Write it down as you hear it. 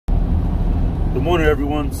Good morning,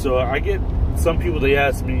 everyone. So I get some people, they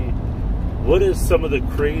ask me, what is some of the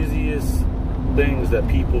craziest things that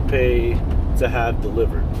people pay to have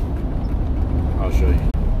delivered? I'll show you.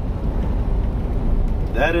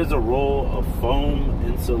 That is a roll of foam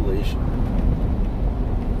insulation.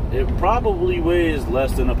 It probably weighs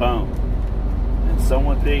less than a pound. And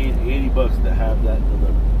someone paid $80 to have that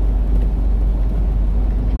delivered.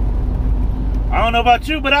 I don't know about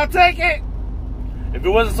you, but I'll take it. If it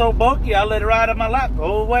wasn't so bulky, I'd let it ride on my lap the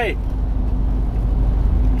whole way.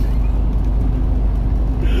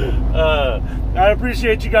 I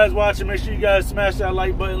appreciate you guys watching. Make sure you guys smash that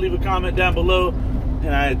like button, leave a comment down below.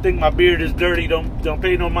 And I think my beard is dirty. Don't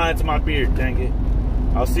pay no mind to my beard, dang it.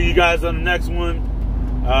 I'll see you guys on the next one.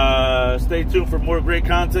 Stay tuned for more great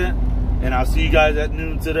content. And I'll see you guys at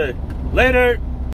noon today. Later!